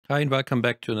Hi and welcome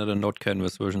back to another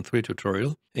NodeCanvas version 3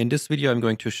 tutorial. In this video, I'm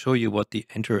going to show you what the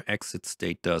enter-exit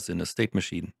state does in a state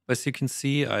machine. As you can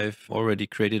see, I've already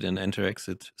created an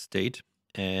enter-exit state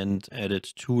and added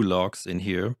two logs in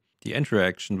here. The enter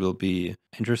action will be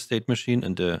enter state machine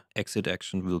and the exit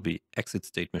action will be exit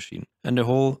state machine. And the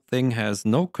whole thing has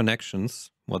no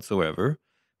connections whatsoever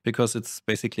because it's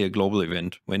basically a global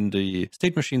event. When the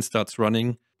state machine starts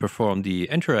running, perform the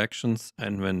enter actions,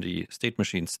 and when the state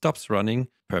machine stops running,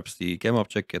 perhaps the game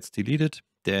object gets deleted,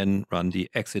 then run the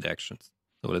exit actions.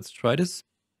 So let's try this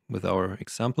with our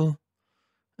example.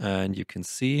 And you can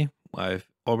see I've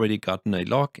already gotten a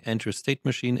log enter state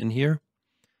machine in here.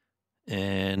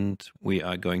 And we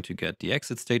are going to get the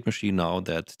exit state machine now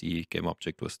that the game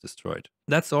object was destroyed.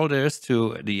 That's all there is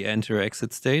to the enter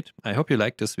exit state. I hope you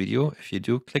liked this video. If you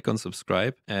do, click on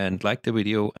subscribe and like the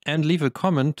video and leave a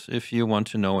comment if you want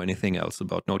to know anything else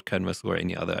about NodeCanvas or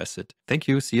any other asset. Thank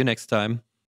you. See you next time.